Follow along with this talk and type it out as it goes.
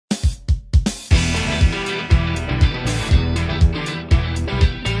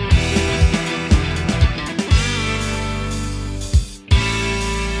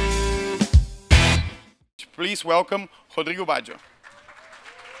Please welcome Rodrigo Baggio.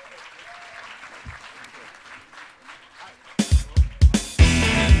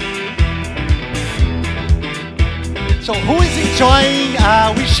 So who is enjoying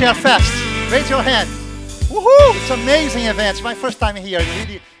Ouishare Fest? Raise your hand. Woohoo! It's an amazing event. It's my first time here. I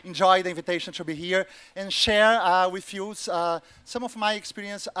really enjoy the invitation to be here and share with you some of my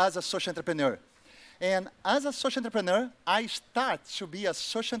experience as a social entrepreneur. And as a social entrepreneur, I started to be a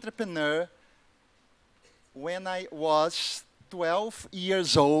social entrepreneur when I was 12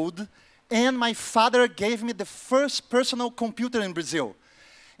 years old, and my father gave me the first personal computer in Brazil.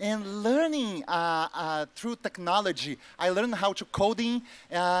 And learning through technology, I learned how to coding,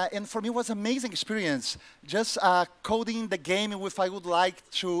 and for me it was an amazing experience. Just coding the game if I would like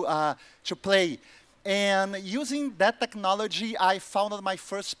to play. And using that technology, I found my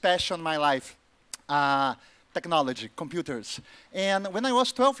first passion in my life, technology, computers. And when I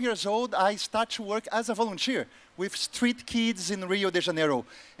was 12 years old, I started to work as a volunteer with street kids in Rio de Janeiro.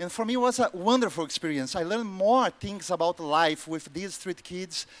 And for me, it was a wonderful experience. I learned more things about life with these street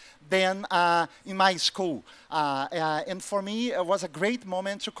kids than in my school. And for me, it was a great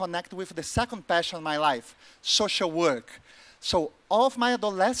moment to connect with the second passion in my life, social work. So all of my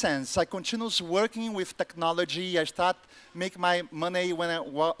adolescence, I continued working with technology. I started making my money when I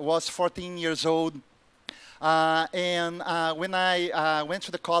was 14 years old. When I went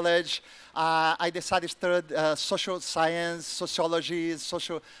to the college, I decided to study social science, sociology,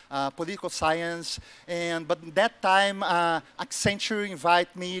 political science. But at that time, Accenture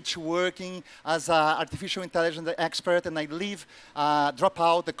invited me to working as an artificial intelligence expert, and I drop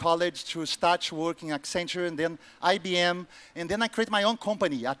out the college to start working at Accenture, and then IBM, and then I created my own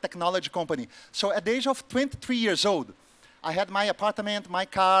company, a technology company. So at the age of 23 years old, I had my apartment, my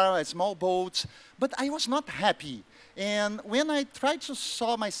car, a small boat, but I was not happy. And when I tried to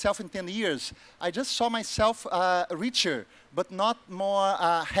saw myself in 10 years, I just saw myself richer, but not more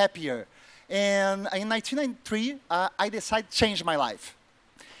happier. And in 1993, I decided to change my life.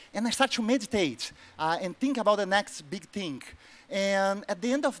 And I started to meditate and think about the next big thing. And at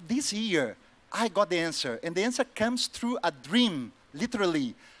the end of this year, I got the answer. And the answer comes through a dream,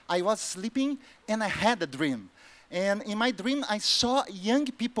 literally. I was sleeping and I had a dream. And in my dream, I saw young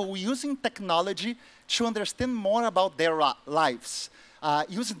people using technology to understand more about their lives,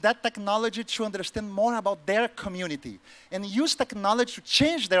 using that technology to understand more about their community, and use technology to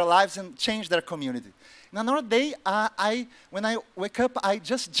change their lives and change their community. And another day, when I wake up, I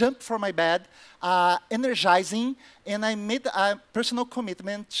just jump from my bed, energizing, and I made a personal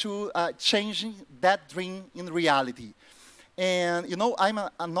commitment to changing that dream in reality. And you know, I'm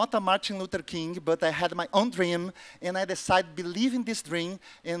not a Martin Luther King, but I had my own dream, and I decided to believe in this dream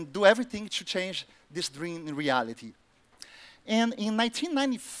and do everything to change this dream in reality. And in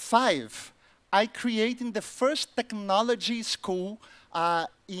 1995, I created the first technology school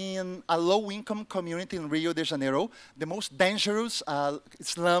in a low-income community in Rio de Janeiro, the most dangerous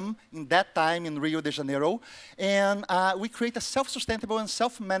slum in that time in Rio de Janeiro. And we create a self-sustainable and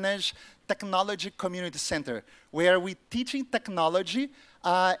self-managed technology community center, where we teaching technology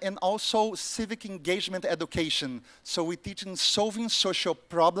and also civic engagement education. So we teaching solving social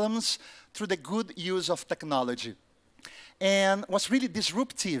problems through the good use of technology. And was really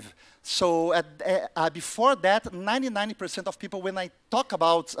disruptive. So before that, 99% of people, when I talk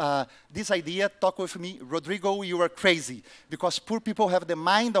about this idea, talk with me, Rodrigo, you are crazy. Because poor people have the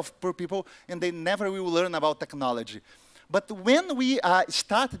mind of poor people, and they never will learn about technology. But when we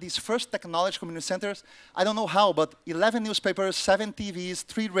started these first technology community centers, I don't know how, but 11 newspapers, 7 TVs,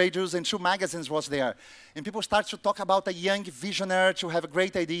 3 radios, and 2 magazines was there. And people started to talk about a young visionary to have a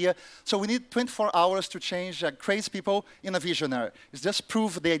great idea. So we need 24 hours to change crazy people in a visionary. It's just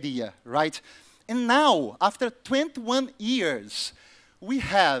prove the idea, right? And now, after 21 years, we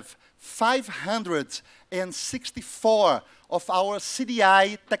have 564 of our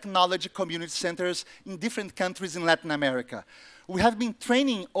CDI technology community centers in different countries in Latin America. We have been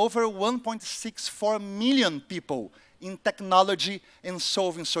training over 1.64 million people in technology and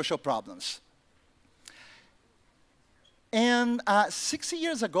solving social problems. And 60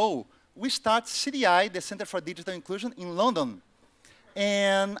 years ago, we started CDI, the Center for Digital Inclusion, in London.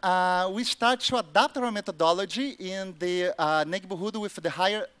 And we started to adapt our methodology in the neighborhood with the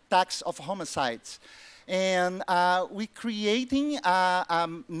higher tax of homicides. And we're creating a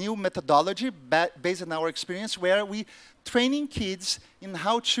new methodology based on our experience, where we training kids in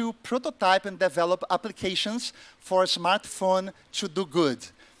how to prototype and develop applications for a smartphone to do good.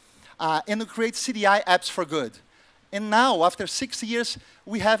 And we create CDI apps for good. And now, after 6 years,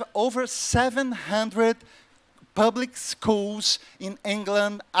 we have over 700 public schools in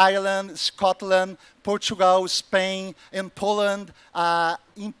England, Ireland, Scotland, Portugal, Spain, and Poland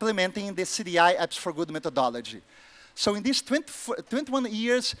implementing the CDI Apps for Good methodology. So in these 21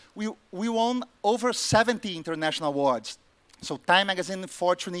 years, we won over 70 international awards. So Time Magazine,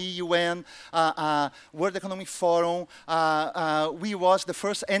 Fortune, UN, World Economic Forum, we was the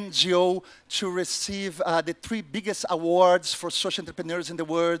first NGO to receive the 3 biggest awards for social entrepreneurs in the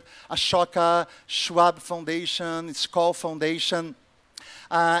world: Ashoka, Schwab Foundation, Skoll Foundation,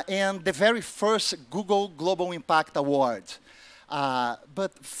 and the very first Google Global Impact Award.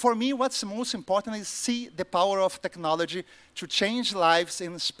 But for me, what's most important is see the power of technology to change lives,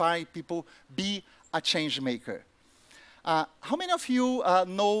 inspire people, be a change maker. How many of you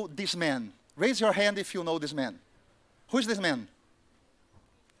know this man? Raise your hand if you know this man. Who's this man?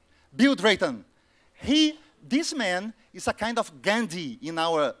 Bill Drayton. This man is a kind of Gandhi in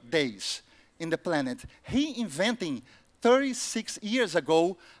our days in the planet. He invented 36 years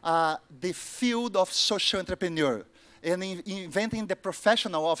ago the field of social entrepreneur and inventing the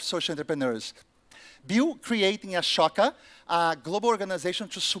professional of social entrepreneurs. Bill creating Ashoka, a global organization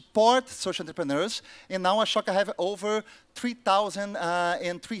to support social entrepreneurs, and now Ashoka have over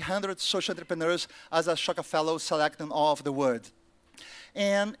 3,300 social entrepreneurs as Ashoka Fellows selected all over the world.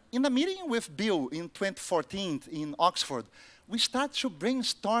 And in a meeting with Bill in 2014 in Oxford, we start to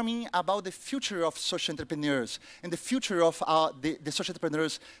brainstorming about the future of social entrepreneurs and the future of the social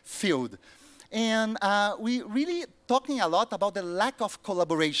entrepreneurs field. And we really talking a lot about the lack of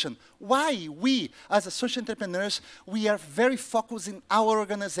collaboration. Why we, as a social entrepreneurs, we are very focused in our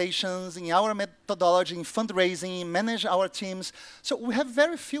organizations, in our methodology, in fundraising, manage our teams. So we have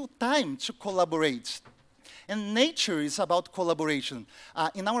very few time to collaborate. And nature is about collaboration.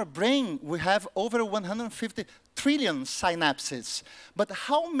 In our brain, we have over 150 trillion synapses. But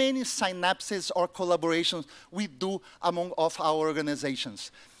how many synapses or collaborations we do among of our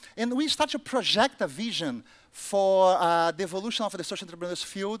organizations? And we start to project a vision for the evolution of the social entrepreneurs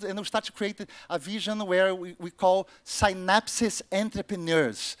field, and we start to create a vision where we call synapses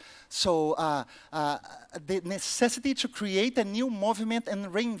entrepreneurs. So the necessity to create a new movement and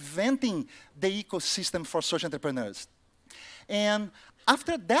reinventing the ecosystem for social entrepreneurs. And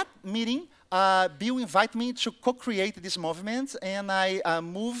after that meeting, Bill invited me to co-create this movement, and I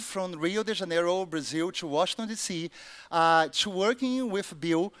moved from Rio de Janeiro, Brazil, to Washington, D.C., to working with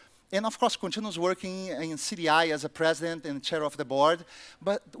Bill, and of course, continues working in CDI as a president and chair of the board,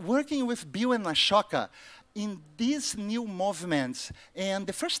 but working with Bill and Ashoka in these new movements. And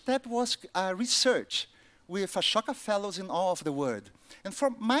the first step was research with Ashoka Fellows in all of the world. And for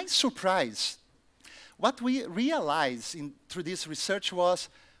my surprise, what we realized through this research was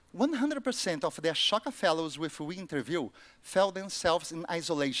 100% of the Ashoka Fellows with we interview felt themselves in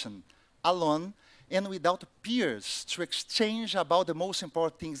isolation, alone, and without peers to exchange about the most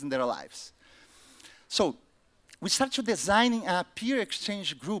important things in their lives. So we started designing peer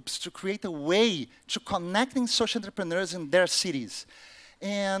exchange groups to create a way to connecting social entrepreneurs in their cities.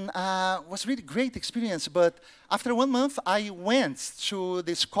 And it was a really great experience, but after 1 month, I went to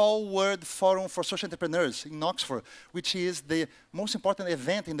the Skoll World Forum for Social Entrepreneurs in Oxford, which is the most important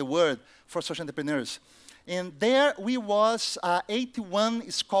event in the world for social entrepreneurs. And there we was 81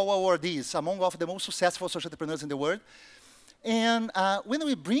 Skoll awardees, among of the most successful social entrepreneurs in the world. And when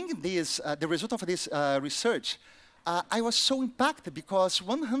we bring this, the result of this research, I was so impacted because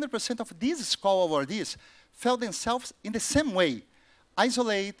 100% of these Skoll awardees felt themselves in the same way,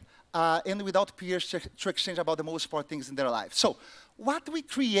 isolate and without peers to exchange about the most important things in their life. So what we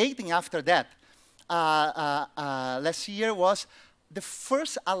creating after that last year was the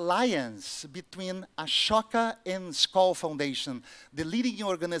first alliance between Ashoka and Skoll Foundation, the leading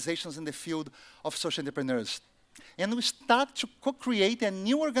organizations in the field of social entrepreneurs. And we start to co-create a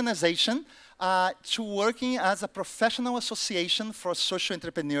new organization to working as a professional association for social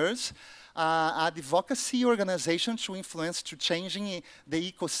entrepreneurs, advocacy organization to influence to changing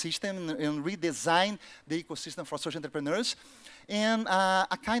the ecosystem and redesign the ecosystem for social entrepreneurs, and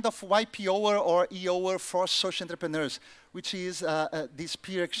a kind of YPOer or EOer for social entrepreneurs, which is these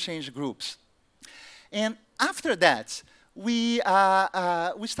peer exchange groups. And after that, we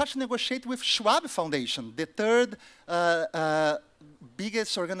start to negotiate with Schwab Foundation, the third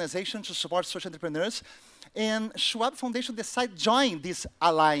biggest organization to support social entrepreneurs. And Schwab Foundation decided to join this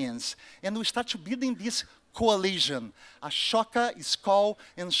alliance. And we start to building this coalition, Ashoka, Skoll,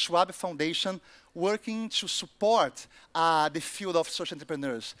 and Schwab Foundation, working to support the field of social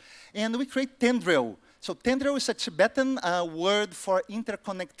entrepreneurs. And we create Tendril. So Tendril is a Tibetan word for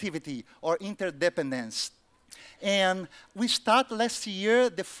interconnectivity or interdependence. And we started last year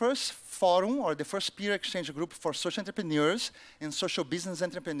the first forum, or the first peer exchange group for social entrepreneurs and social business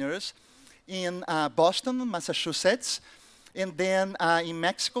entrepreneurs in Boston, Massachusetts, and then in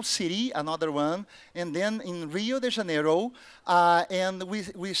Mexico City, another one, and then in Rio de Janeiro. And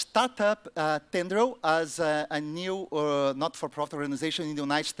we start up Tendril as a new not-for-profit organization in the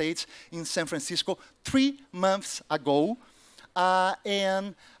United States, in San Francisco, 3 months ago.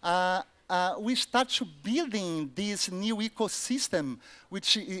 We start to building this new ecosystem,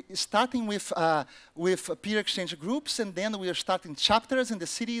 which is starting with peer exchange groups, and then we are starting chapters in the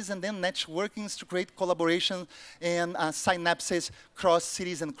cities, and then networkings to create collaboration and synapses cross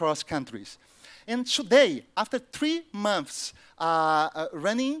cities and cross countries. And today, after 3 months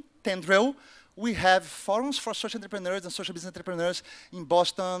running Tendril, we have forums for social entrepreneurs and social business entrepreneurs in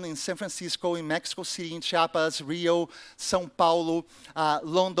Boston, in San Francisco, in Mexico City, in Chiapas, Rio, São Paulo,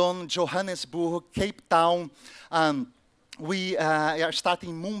 London, Johannesburg, Cape Town. We are starting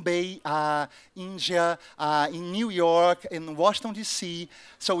in Mumbai, India, in New York, in Washington, D.C.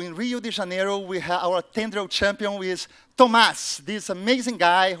 So in Rio de Janeiro, we have our Tendril champion, who is Tomás, this amazing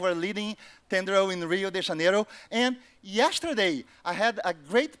guy who are leading Tendril in Rio de Janeiro. And yesterday, I had a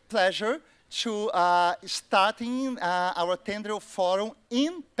great pleasure to starting our Tendril forum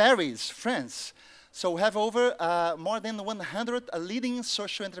in Paris, France. So we have over more than 100 leading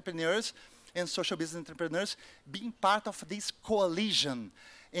social entrepreneurs and social business entrepreneurs being part of this coalition.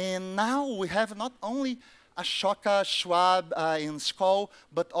 And now we have not only Ashoka, Schwab in Skoll,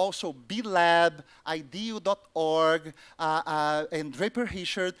 but also B-Lab, IDEO.org, and Draper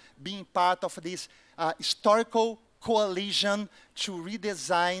Richard being part of this historical coalition to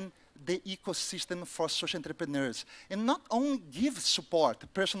redesign the ecosystem for social entrepreneurs. And not only give support,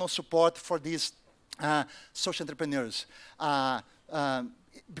 personal support for these social entrepreneurs,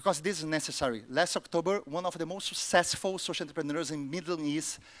 because this is necessary. Last October, one of the most successful social entrepreneurs in Middle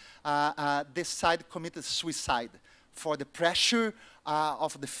East decided to commit suicide for the pressure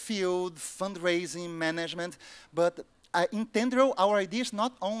of the field, fundraising, management. But in Tendril, our idea is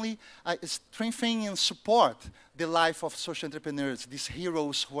not only strengthening and support the life of social entrepreneurs, these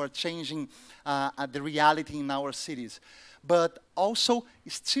heroes who are changing the reality in our cities, but also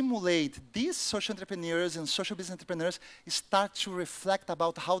stimulate these social entrepreneurs and social business entrepreneurs start to reflect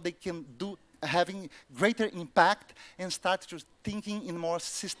about how they can do having greater impact and start to thinking in a more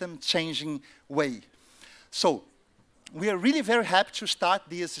system-changing way. So we are really very happy to start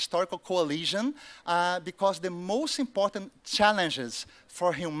this historical coalition because the most important challenges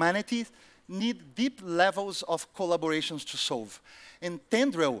for humanity need deep levels of collaborations to solve. And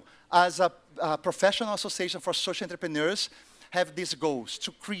Tendril, as a professional association for social entrepreneurs, have these goals to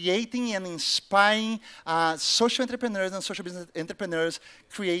creating and inspiring social entrepreneurs and social business entrepreneurs,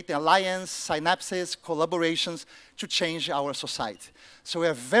 create alliance, synapses, collaborations to change our society. So we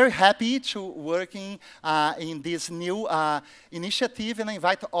are very happy to working in this new initiative, and I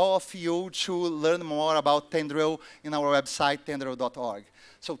invite all of you to learn more about Tendril in our website, tendril.org.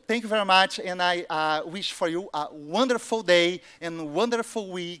 So thank you very much, and I wish for you a wonderful day and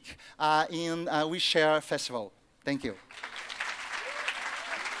wonderful week in Ouishare Festival. Thank you.